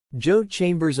Joe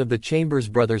Chambers of the Chambers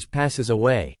Brothers passes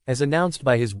away, as announced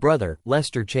by his brother,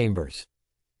 Lester Chambers.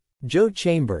 Joe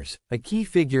Chambers, a key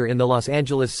figure in the Los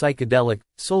Angeles psychedelic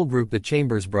soul group the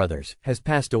Chambers Brothers, has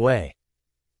passed away.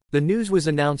 The news was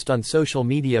announced on social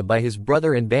media by his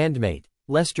brother and bandmate,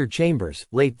 Lester Chambers,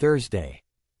 late Thursday.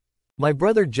 "My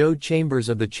brother Joe Chambers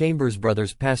of the Chambers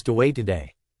Brothers passed away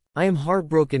today. I am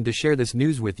heartbroken to share this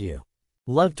news with you.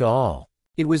 Love to all."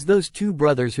 It was those two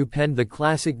brothers who penned the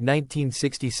classic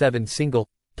 1967 single,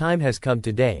 Time Has Come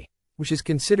Today, which is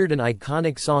considered an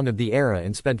iconic song of the era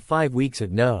and spent 5 weeks at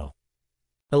No.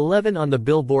 11 on the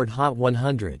Billboard Hot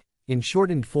 100, in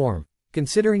shortened form,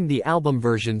 considering the album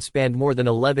version spanned more than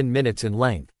 11 minutes in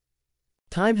length.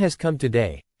 Time Has Come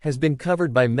Today has been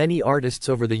covered by many artists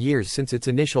over the years since its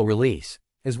initial release,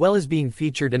 as well as being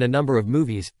featured in a number of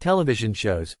movies, television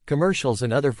shows, commercials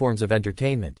and other forms of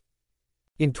entertainment.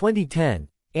 In 2010,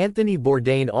 Anthony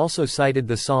Bourdain also cited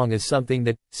the song as something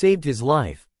that saved his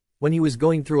life when he was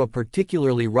going through a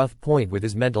particularly rough point with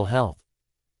his mental health.